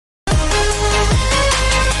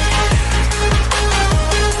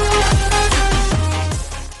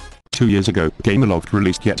2 years ago, gameloft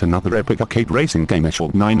released yet another epic arcade racing game,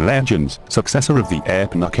 Asphalt 9 Legends, successor of the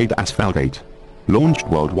airborne arcade Asphalt 8. Launched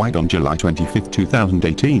worldwide on July 25,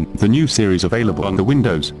 2018, the new series available on the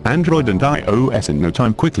Windows, Android and iOS in no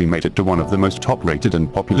time quickly made it to one of the most top-rated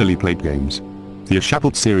and popularly played games. The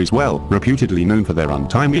Asphalt series, well reputedly known for their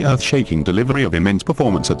untimely earth-shaking delivery of immense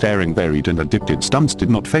performance at daring, varied and addicted stunts, did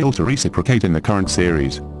not fail to reciprocate in the current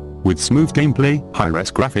series. With smooth gameplay,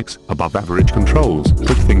 high-res graphics, above-average controls,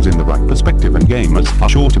 put things in the right perspective, and gamers are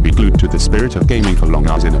sure to be glued to the spirit of gaming for long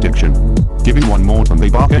hours in addiction. Giving one more than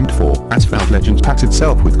they bargained for, Asphalt Legends packs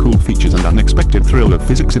itself with cool features and unexpected thrill of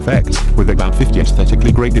physics effects, with about 50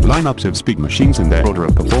 aesthetically graded lineups of speed machines in their order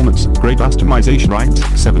of performance, great customization rights,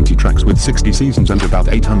 70 tracks with 60 seasons and about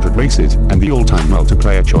 800 races, and the all-time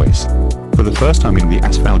multiplayer choice. For the first time in the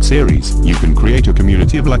Asphalt series, you can create a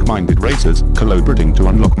community of like-minded racers, collaborating to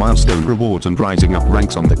unlock milestone rewards and rising up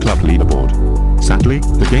ranks on the club leaderboard. Sadly,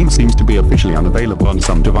 the game seems to be officially unavailable on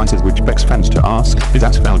some devices, which begs fans to ask, is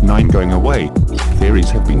Asphalt 9 going away? Theories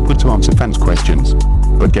have been put to answer fans' questions,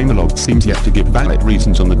 but gameloft seems yet to give valid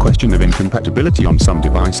reasons on the question of incompatibility on some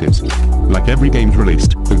devices. Like every game's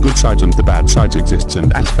released, the good sides and the bad sides exists,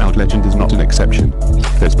 and Asphalt Legend is not an exception.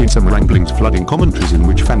 There's been some wranglings flooding commentaries in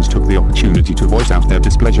which fans took the opportunity to voice out their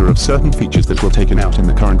displeasure of certain features that were taken out in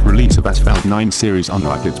the current release of Asphalt 9 series,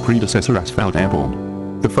 unlike its predecessor Asphalt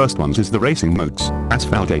Airborne. The first ones is the racing modes.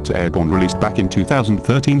 Asphalt 8 Airborne, released back in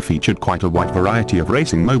 2013, featured quite a wide variety of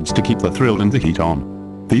racing modes to keep the thrill and the heat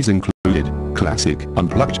on. These included Classic,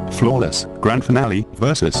 Unplugged, Flawless, Grand Finale,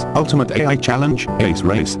 Versus, Ultimate AI Challenge, Ace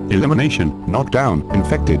Race, Elimination, Knockdown,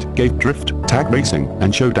 Infected, Gate Drift, Tag Racing,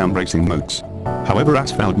 and Showdown racing modes. However,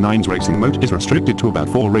 Asphalt 9's racing mode is restricted to about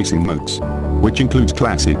 4 racing modes, which includes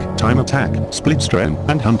Classic, Time Attack, Splitstream,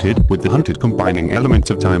 and Hunted, with the Hunted combining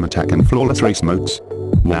elements of Time Attack and Flawless race modes.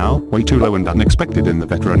 Now, way too low and unexpected in the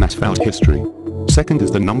veteran Asphalt history. Second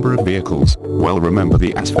is the number of vehicles. Well, remember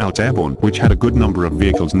the Asphalt Airborne, which had a good number of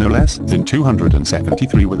vehicles, no less than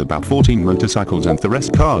 273, with about 14 motorcycles and the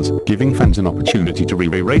rest cars, giving fans an opportunity to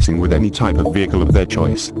re-racing with any type of vehicle of their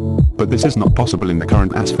choice. But this is not possible in the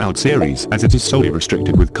current Asphalt series, as it is solely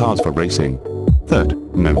restricted with cars for racing. Third,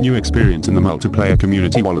 no new experience in the multiplayer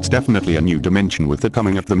community. While it's definitely a new dimension with the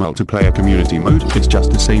coming of the multiplayer community mode, it's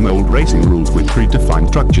just the same old racing rules with predefined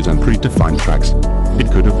structures and predefined tracks.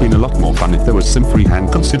 It could have been a lot more fun if there was some free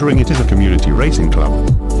hand, considering it is a community racing club.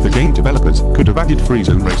 The game developers could have added free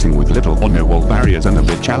zone racing with little or no wall barriers and a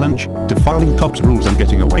bit challenge, defiling cops rules and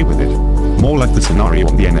getting away with it. More like the scenario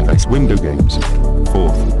on the NFS window games.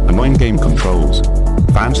 Fourth, annoying game controls.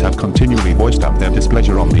 Fans have continually voiced out their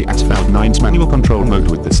displeasure on the Asphalt 9's manual control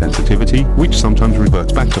mode, with the sensitivity, which sometimes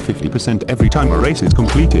reverts back to 50% every time a race is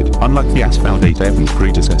completed, unlike the Asphalt 8 Airborne's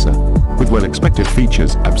predecessor. With well-expected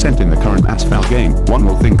features absent in the current Asphalt game, one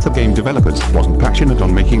will think the game developers wasn't passionate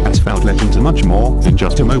on making Asphalt Legends much more than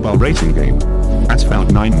just a mobile racing game.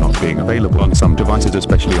 Asphalt 9 not being available on some devices,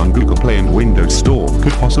 especially on Google Play and Windows Store,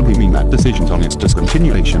 could possibly mean that decisions on its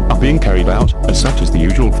discontinuation are being carried out, as such is the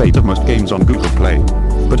usual fate of most games on Google Play.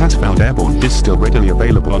 But Asphalt Airborne is still readily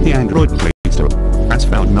available on the Android Play Store.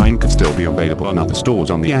 Asphalt 9 could still be available on other stores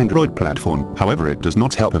on the Android platform, however it does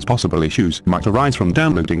not help, as possible issues might arise from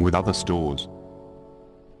downloading with other stores.